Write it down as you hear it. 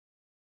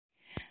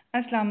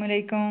Assalamu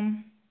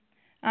alaikum.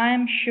 I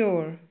am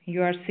sure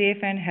you are safe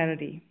and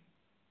healthy.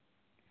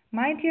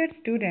 My dear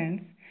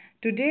students,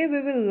 today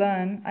we will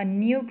learn a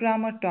new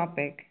grammar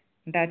topic,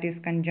 that is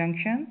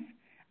conjunctions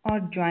or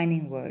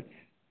joining words.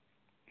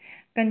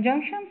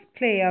 Conjunctions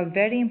play a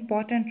very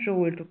important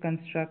role to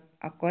construct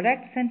a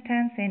correct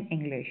sentence in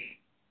English.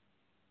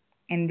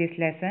 In this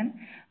lesson,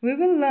 we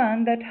will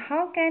learn that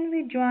how can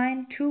we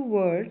join two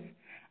words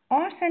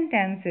or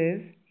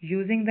sentences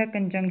using the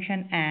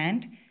conjunction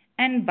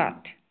and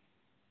but.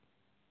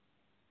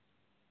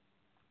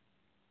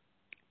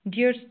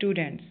 Dear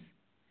students,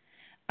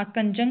 a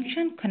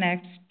conjunction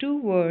connects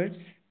two words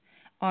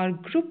or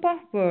group of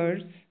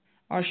words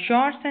or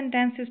short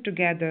sentences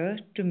together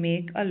to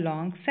make a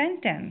long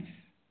sentence.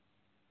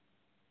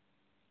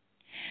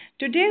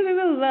 Today we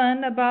will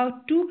learn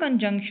about two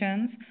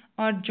conjunctions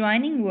or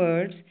joining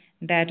words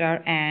that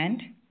are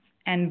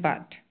and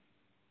but.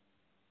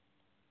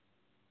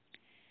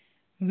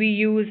 We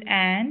use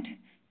and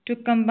to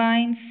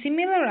combine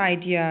similar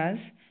ideas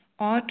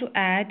or to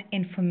add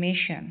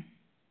information.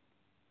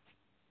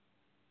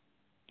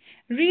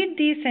 Read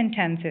these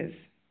sentences.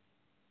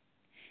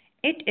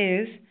 It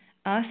is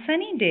a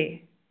sunny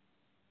day.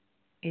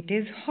 It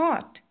is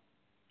hot.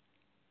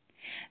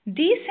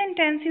 These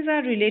sentences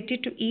are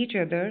related to each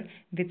other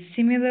with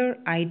similar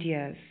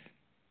ideas.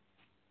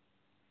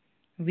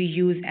 We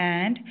use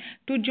and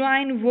to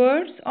join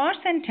words or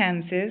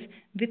sentences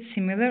with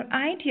similar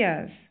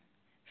ideas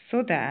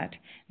so that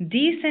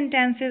these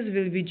sentences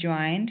will be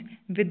joined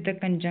with the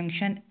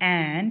conjunction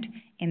and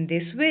in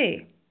this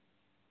way.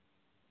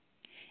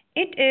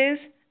 It is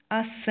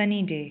a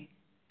sunny day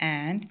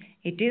and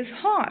it is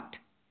hot.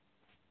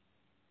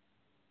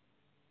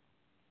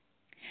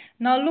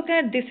 Now look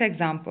at this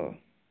example.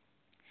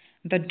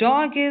 The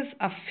dog is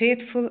a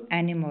faithful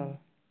animal.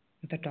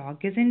 The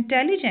dog is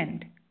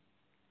intelligent.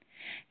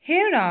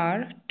 Here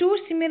are two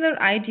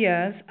similar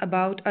ideas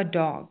about a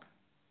dog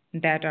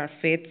that are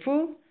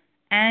faithful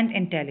and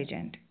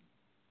intelligent.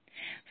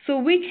 So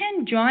we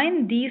can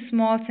join these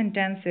small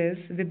sentences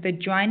with the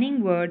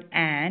joining word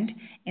and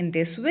in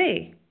this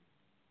way.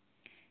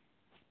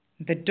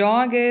 The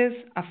dog is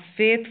a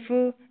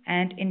faithful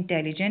and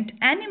intelligent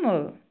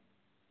animal.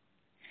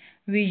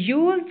 We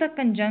use the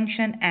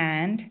conjunction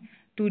and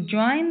to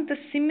join the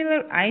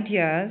similar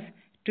ideas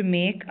to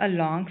make a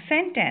long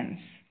sentence.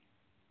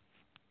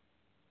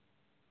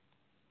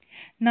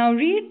 Now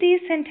read these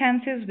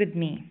sentences with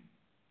me.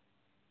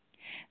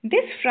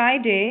 This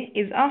Friday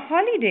is a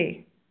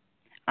holiday.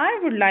 I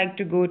would like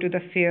to go to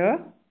the fair.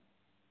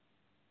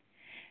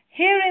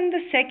 Here in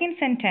the second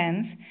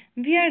sentence,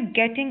 we are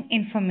getting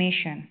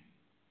information.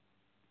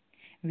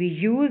 We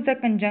use the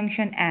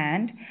conjunction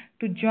and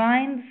to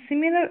join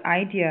similar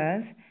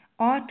ideas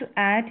or to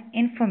add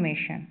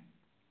information.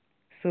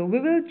 So we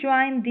will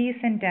join these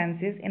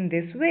sentences in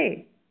this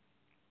way.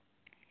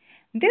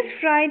 This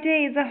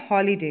Friday is a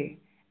holiday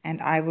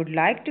and I would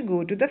like to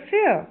go to the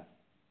fair.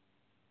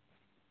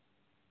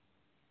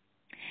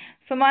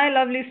 So my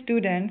lovely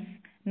students,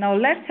 now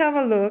let's have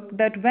a look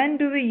that when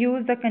do we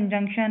use the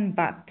conjunction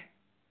but.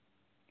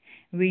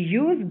 We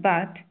use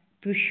but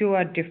to show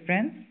a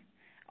difference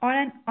or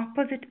an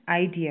opposite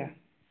idea.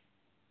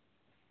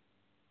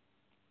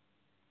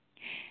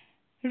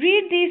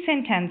 Read these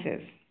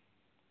sentences.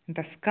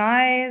 The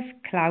sky is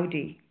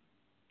cloudy.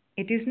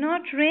 It is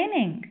not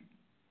raining.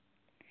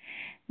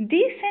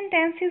 These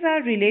sentences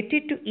are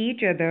related to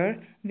each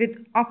other with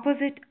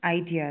opposite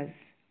ideas.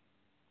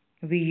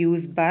 We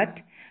use but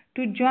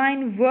to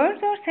join words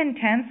or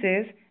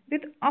sentences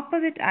with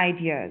opposite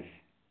ideas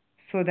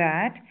so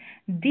that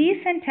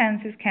these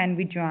sentences can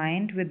be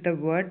joined with the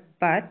word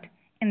but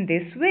in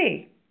this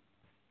way.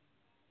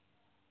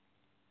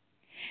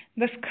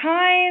 The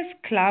sky is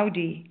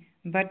cloudy,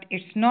 but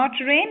it's not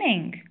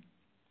raining.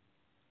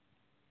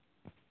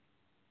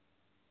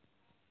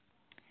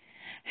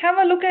 Have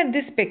a look at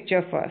this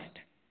picture first.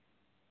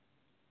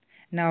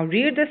 Now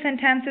read the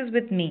sentences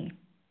with me.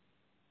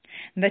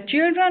 The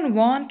children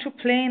want to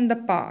play in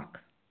the park.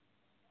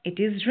 It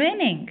is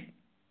raining.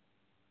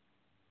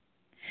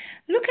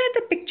 Look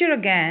at the picture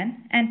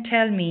again and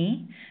tell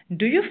me,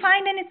 do you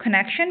find any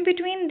connection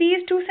between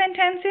these two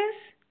sentences?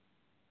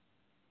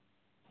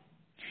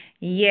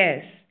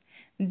 Yes,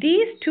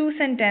 these two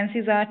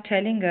sentences are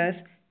telling us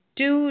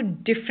two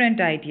different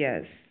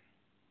ideas.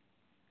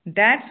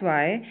 That's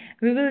why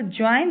we will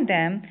join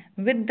them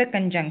with the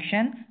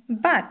conjunction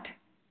but.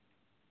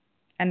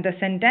 And the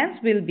sentence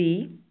will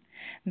be,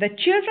 the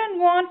children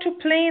want to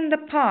play in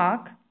the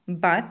park,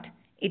 but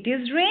it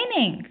is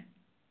raining.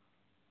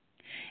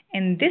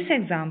 In this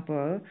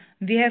example,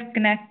 we have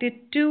connected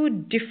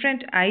two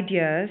different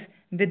ideas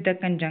with the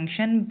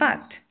conjunction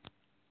but.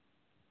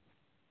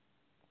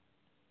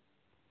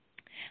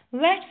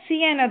 Let's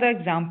see another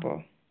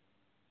example.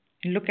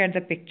 Look at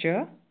the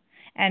picture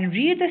and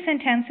read the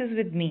sentences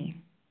with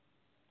me.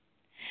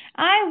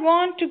 I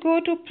want to go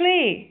to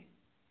play.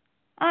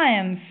 I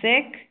am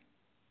sick.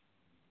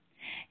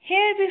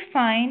 Here we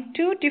find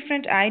two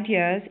different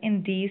ideas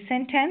in these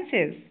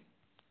sentences.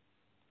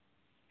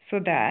 so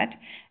that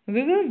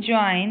we will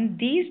join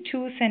these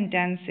two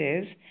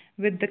sentences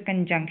with the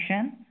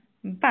conjunction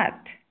but.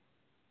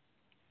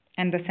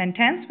 And the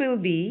sentence will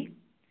be,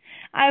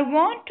 I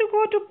want to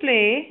go to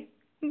play,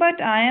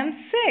 but I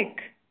am sick.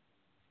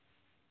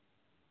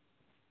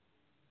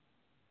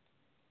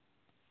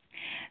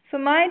 So,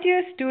 my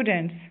dear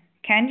students,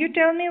 can you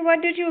tell me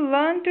what did you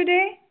learn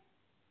today?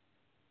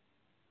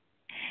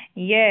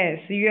 Yes,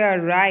 you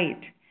are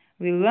right.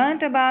 We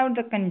learned about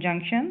the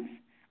conjunctions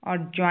or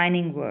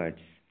joining words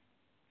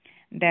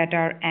that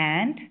are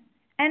and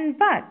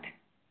but.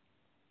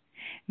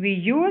 We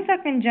use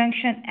a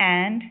conjunction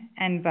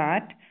and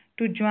but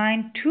to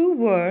join two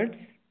words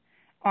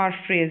or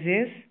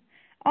phrases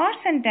or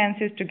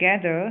sentences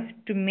together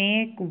to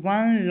make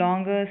one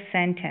longer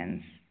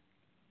sentence.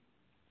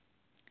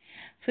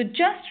 So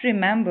just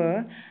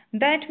remember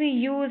that we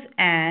use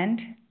and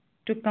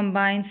to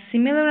combine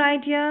similar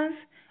ideas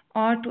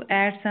or to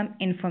add some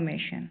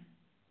information,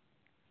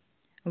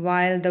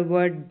 while the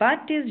word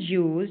but is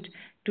used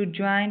to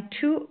join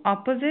two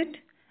opposite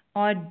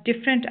or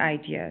different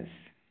ideas.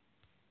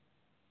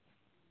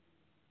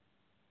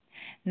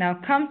 Now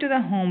come to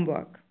the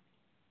homework.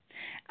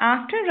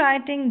 After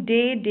writing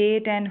day,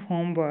 date, and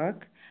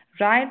homework,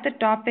 write the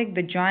topic,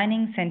 the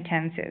joining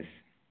sentences.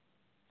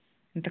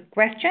 The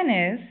question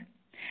is,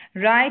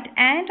 write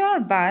and or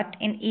but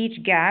in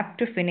each gap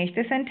to finish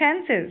the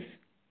sentences.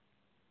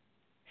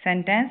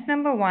 Sentence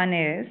number 1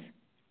 is,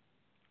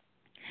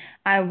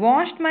 I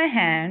washed my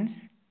hands,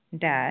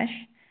 dash,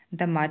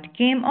 the mud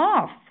came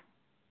off.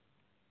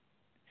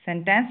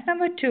 Sentence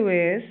number 2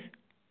 is,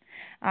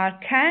 our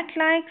cat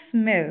likes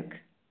milk,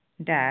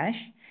 dash,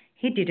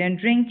 he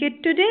didn't drink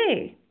it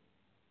today.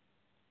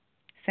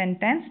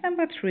 Sentence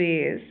number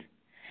 3 is,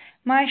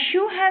 my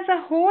shoe has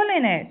a hole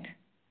in it,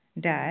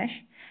 dash,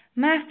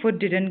 my foot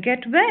didn't get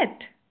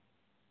wet.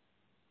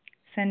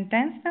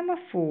 Sentence number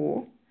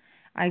 4,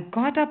 I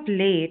got up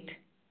late,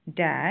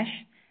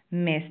 dash,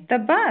 missed the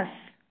bus.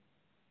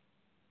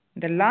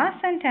 The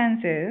last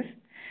sentence is,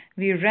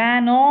 we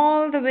ran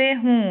all the way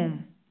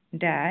home,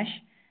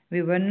 dash,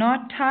 we were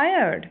not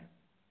tired.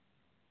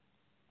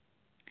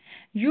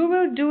 You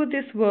will do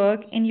this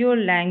work in your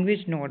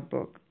language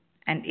notebook.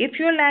 And if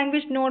your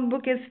language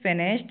notebook is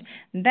finished,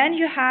 then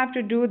you have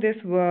to do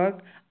this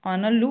work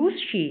on a loose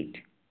sheet.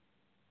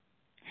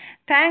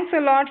 Thanks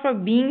a lot for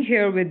being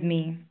here with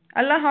me.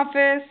 Allah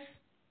Hafiz.